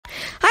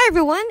Hi,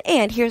 everyone,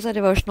 and here's our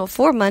devotional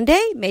for Monday,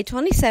 May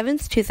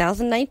 27th,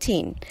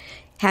 2019.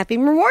 Happy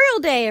Memorial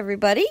Day,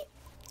 everybody.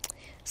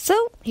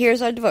 So, here's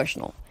our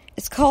devotional.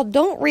 It's called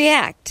Don't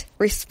React,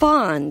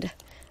 Respond.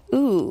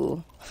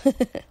 Ooh,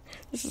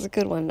 this is a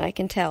good one, I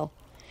can tell.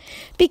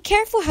 Be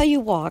careful how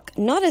you walk,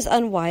 not as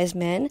unwise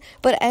men,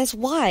 but as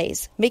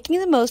wise, making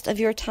the most of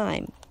your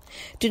time.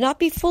 Do not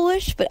be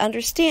foolish, but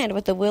understand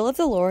what the will of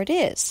the Lord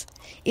is.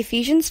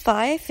 Ephesians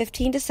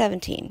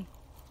 5:15-17.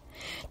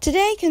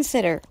 Today,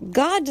 consider,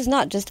 God does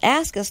not just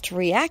ask us to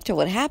react to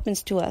what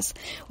happens to us.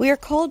 We are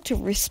called to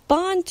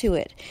respond to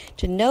it,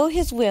 to know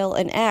His will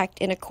and act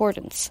in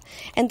accordance.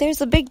 And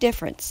there's a big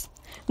difference.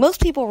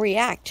 Most people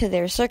react to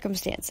their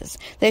circumstances.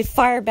 They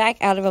fire back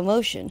out of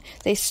emotion.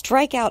 They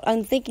strike out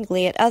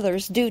unthinkingly at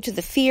others due to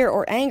the fear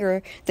or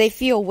anger they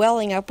feel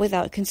welling up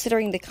without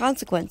considering the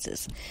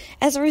consequences.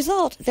 As a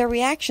result, their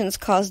reactions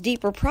cause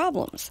deeper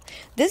problems.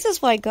 This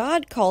is why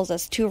God calls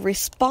us to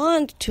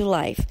respond to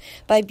life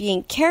by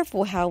being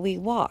careful how we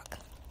walk.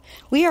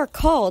 We are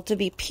called to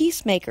be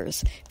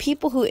peacemakers,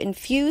 people who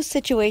infuse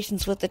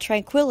situations with the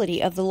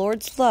tranquility of the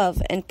Lord's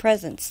love and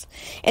presence.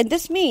 And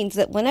this means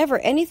that whenever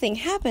anything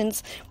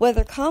happens,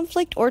 whether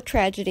conflict or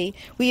tragedy,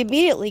 we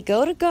immediately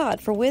go to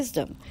God for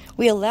wisdom.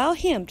 We allow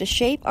Him to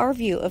shape our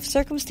view of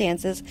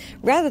circumstances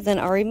rather than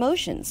our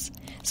emotions.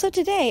 So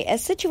today,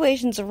 as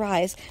situations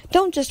arise,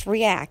 don't just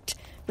react.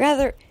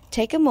 Rather,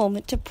 take a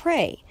moment to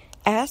pray.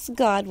 Ask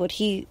God what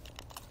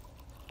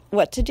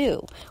to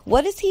do.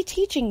 What is He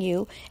teaching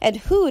you, and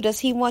who does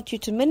He want you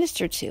to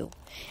minister to?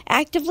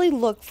 Actively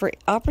look for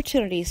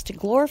opportunities to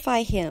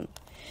glorify Him.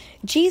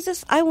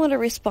 Jesus, I want to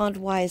respond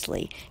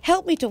wisely.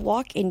 Help me to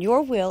walk in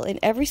your will in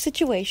every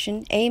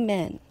situation.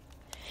 Amen.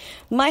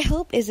 My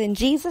hope is in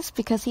Jesus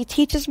because He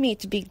teaches me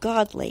to be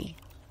godly.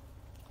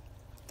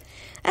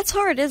 That's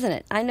hard, isn't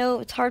it? I know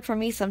it's hard for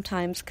me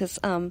sometimes because,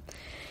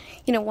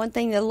 one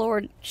thing the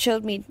Lord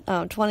showed me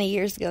 20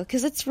 years ago,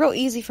 because it's real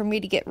easy for me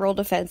to get real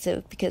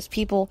defensive because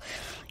people,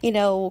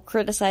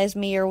 criticize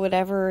me or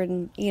whatever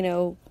and,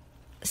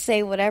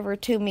 say whatever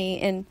to me.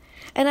 And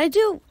I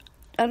do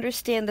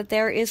understand that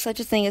there is such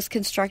a thing as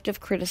constructive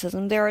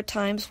criticism. There are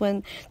times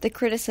when the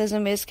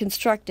criticism is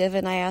constructive,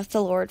 and I ask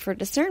the Lord for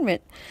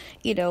discernment,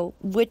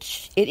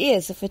 which it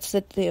is, if it's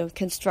the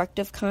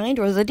constructive kind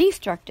or the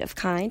destructive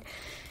kind.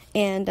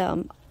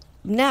 And,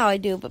 now I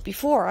do, but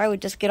before I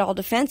would just get all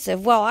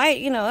defensive. Well,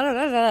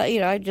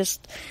 I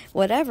just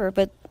whatever.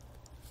 But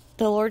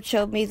the Lord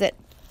showed me that,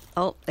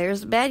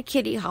 there's a bad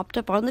kitty hopped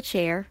up on the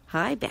chair.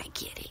 Hi, bad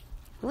kitty.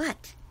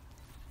 What?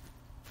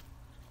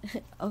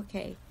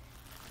 Okay.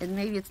 And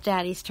maybe it's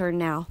Daddy's turn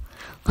now.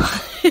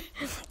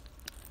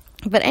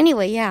 But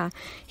anyway, yeah,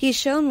 He's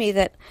shown me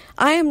that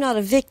I am not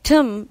a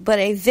victim, but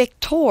a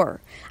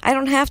victor. I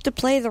don't have to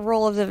play the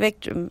role of the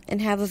victim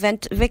and have a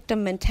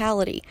victim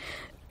mentality.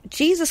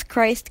 Jesus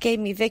Christ gave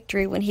me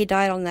victory when He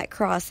died on that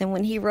cross, and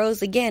when He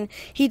rose again,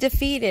 He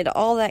defeated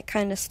all that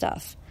kind of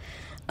stuff.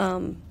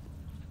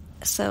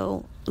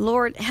 So,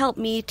 Lord, help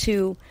me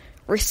to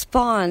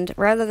respond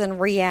rather than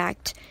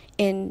react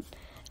in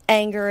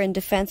anger and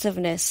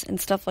defensiveness and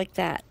stuff like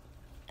that.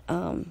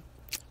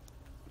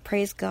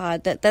 Praise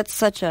God. That's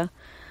such a...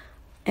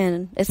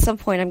 And at some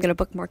point I'm going to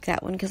bookmark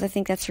that one because I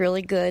think that's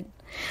really good.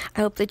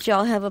 I hope that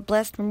y'all have a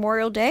blessed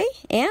Memorial Day,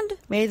 and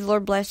may the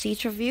Lord bless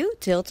each of you.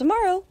 Till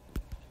tomorrow.